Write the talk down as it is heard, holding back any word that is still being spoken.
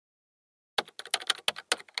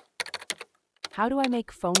How do I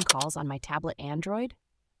make phone calls on my tablet Android?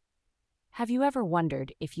 Have you ever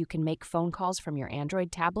wondered if you can make phone calls from your Android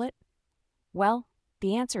tablet? Well,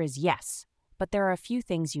 the answer is yes, but there are a few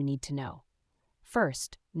things you need to know.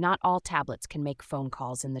 First, not all tablets can make phone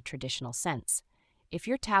calls in the traditional sense. If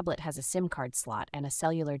your tablet has a SIM card slot and a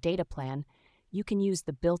cellular data plan, you can use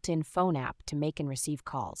the built-in phone app to make and receive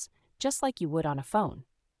calls, just like you would on a phone.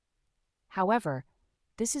 However,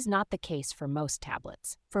 this is not the case for most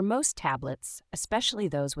tablets. For most tablets, especially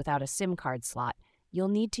those without a SIM card slot, you'll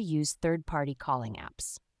need to use third-party calling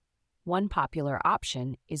apps. One popular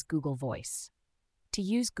option is Google Voice. To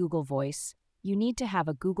use Google Voice, you need to have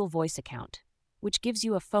a Google Voice account, which gives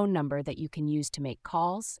you a phone number that you can use to make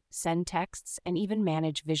calls, send texts, and even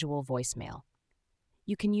manage visual voicemail.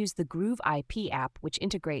 You can use the Groove IP app, which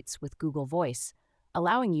integrates with Google Voice,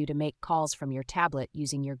 allowing you to make calls from your tablet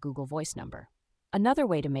using your Google Voice number. Another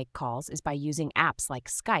way to make calls is by using apps like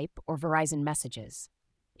Skype or Verizon Messages.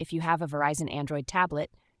 If you have a Verizon Android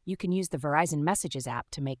tablet, you can use the Verizon Messages app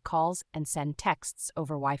to make calls and send texts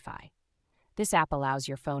over Wi-Fi. This app allows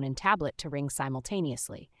your phone and tablet to ring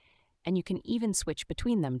simultaneously, and you can even switch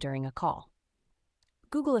between them during a call.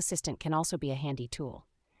 Google Assistant can also be a handy tool.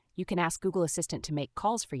 You can ask Google Assistant to make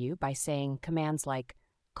calls for you by saying commands like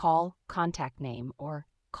call contact name or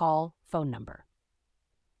call phone number.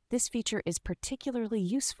 This feature is particularly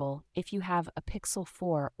useful if you have a Pixel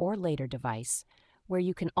 4 or later device, where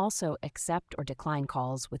you can also accept or decline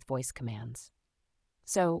calls with voice commands.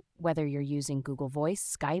 So, whether you're using Google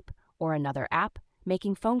Voice, Skype, or another app,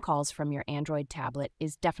 making phone calls from your Android tablet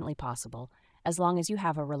is definitely possible, as long as you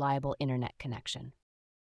have a reliable internet connection.